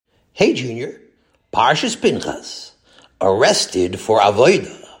Hey, Junior. Pinchas, arrested for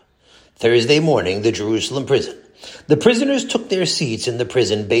avoida. Thursday morning, the Jerusalem prison. The prisoners took their seats in the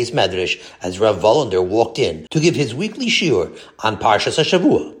prison base medrash as Rav Volander walked in to give his weekly shiur on Parshas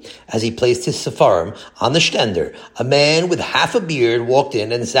HaShavua. As he placed his sefarim on the shtender, a man with half a beard walked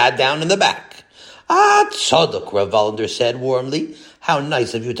in and sat down in the back. "Ah, tzadok," Rav Volander said warmly. "How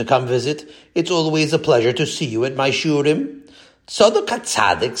nice of you to come visit. It's always a pleasure to see you at my shiurim." Tzadok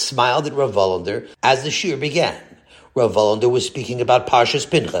HaTzadik smiled at Rav Volander as the shiur began. Rav Volander was speaking about Parshas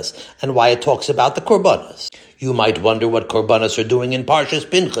Pinchas and why it talks about the korbanos. "You might wonder what korbanos are doing in Parshas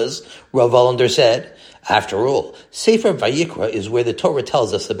Pinchas," Rav Volander said. "After all, Sefer Vayikra is where the Torah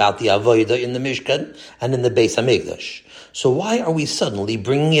tells us about the avodah in the Mishkan and in the Beis HaMikdash. So why are we suddenly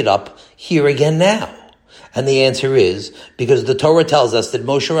bringing it up here again now?" And the answer is, because the Torah tells us that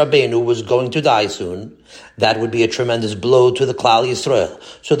Moshe Rabbeinu was going to die soon. That would be a tremendous blow to the Klal Yisrael.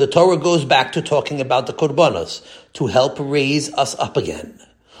 So the Torah goes back to talking about the korbanos to help raise us up again.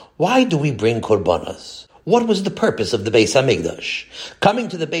 Why do we bring korbanos? What was the purpose of the Beis HaMikdash? Coming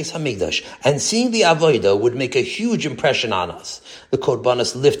to the Beis HaMikdash and seeing the avodah would make a huge impression on us. The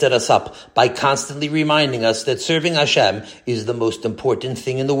korbanos lifted us up by constantly reminding us that serving Hashem is the most important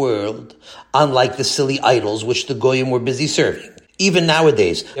thing in the world, unlike the silly idols which the goyim were busy serving. Even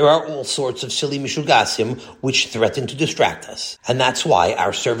nowadays, there are all sorts of silly mishugasim which threaten to distract us. And that's why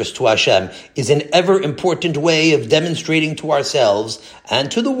our service to Hashem is an ever-important way of demonstrating to ourselves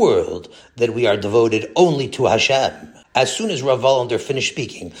and to the world that we are devoted only to Hashem. As soon as Rav Volander finished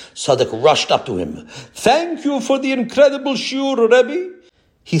speaking, Tzadok rushed up to him. "Thank you for the incredible shiur, Rebbe,"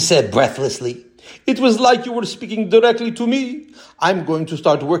 he said breathlessly. "It was like you were speaking directly to me. I'm going to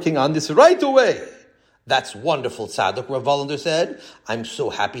start working on this right away." "That's wonderful, Tzadok," Rav Volander said. "I'm so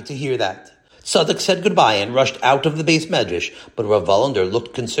happy to hear that." Tzadok said goodbye and rushed out of the base medrash, but Rav Volander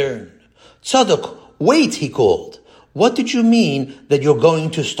looked concerned. "Tzadok, wait," he called. "What did you mean that you're going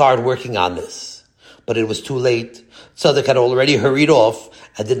to start working on this?" But it was too late. Tzadok had already hurried off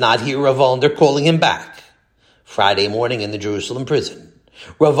and did not hear Rav Volander calling him back. Friday morning in the Jerusalem prison.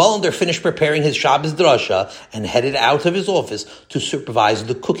 Rav Volander finished preparing his Shabbos drasha and headed out of his office to supervise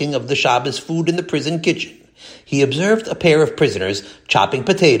the cooking of the Shabbos food in the prison kitchen. He observed a pair of prisoners chopping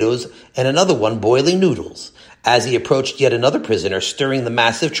potatoes and another one boiling noodles. As he approached yet another prisoner stirring the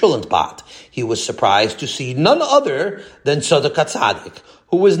massive cholent pot, he was surprised to see none other than Tzadok HaTzadik,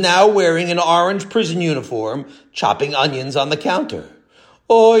 who was now wearing an orange prison uniform, chopping onions on the counter.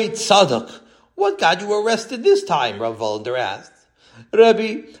 "Oi, Tzadok, what got you arrested this time?" Rav Volander asked.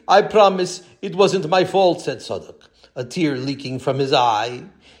 "Rebbe, I promise it wasn't my fault," said Tzadok, a tear leaking from his eye,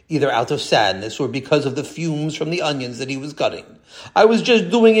 either out of sadness or because of the fumes from the onions that he was cutting. "I was just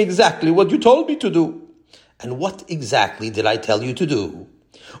doing exactly what you told me to do." "And what exactly did I tell you to do?"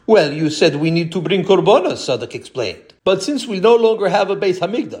 "Well, you said we need to bring korbanos," Tzadok explained. "But since we no longer have a Beis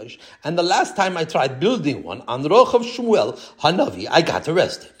HaMikdash, and the last time I tried building one on Rochav Shmuel Hanavi, I got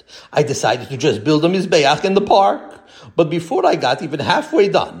arrested. I decided to just build a mizbeach in the park. But before I got even halfway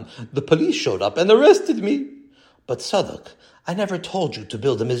done, the police showed up and arrested me." "But Tzadok, I never told you to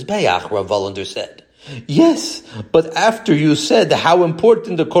build a mizbeach," Rav Volander said. "Yes, but after you said how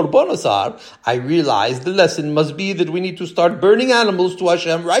important the korbanos are, I realized the lesson must be that we need to start burning animals to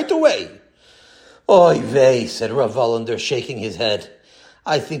Hashem right away." "Oy vey," said Rav Volander, shaking his head.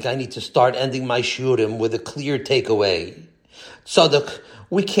 "I think I need to start ending my shiurim with a clear takeaway. Tzadok,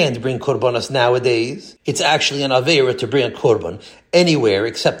 we can't bring korbanos nowadays. It's actually an aveira to bring a korban anywhere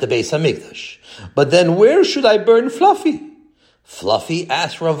except the Beis HaMikdash. But then where should I burn Fluffy?" "Fluffy?"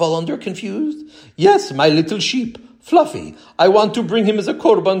 asked Rav Volander, confused. "Yes, my little sheep, Fluffy. I want to bring him as a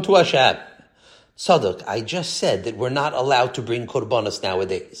korban to Hashem." "Tzadok, I just said that we're not allowed to bring korbanos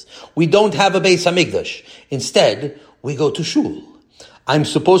nowadays. We don't have a Beis HaMikdash. Instead, we go to shul." "I'm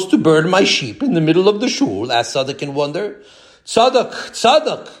supposed to burn my sheep in the middle of the shul?" asked Tzadok in wonder.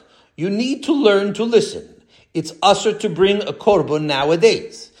 Tzadok, you need to learn to listen. It's usher to bring a korban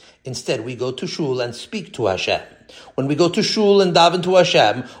nowadays. Instead, we go to shul and speak to Hashem. When we go to shul and daven to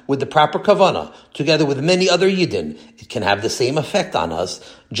Hashem with the proper kavanah, together with many other yidden, it can have the same effect on us,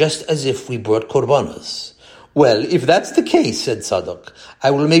 just as if we brought korbanos. "Well, if that's the case," said Tzadok,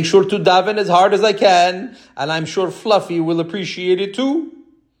 "I will make sure to daven as hard as I can, and I'm sure Fluffy will appreciate it too."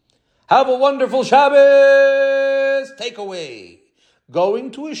 Have a wonderful Shabbos! Takeaway.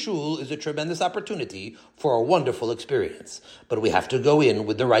 Going to a shul is a tremendous opportunity for a wonderful experience, but we have to go in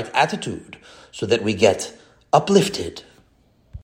with the right attitude so that we get uplifted.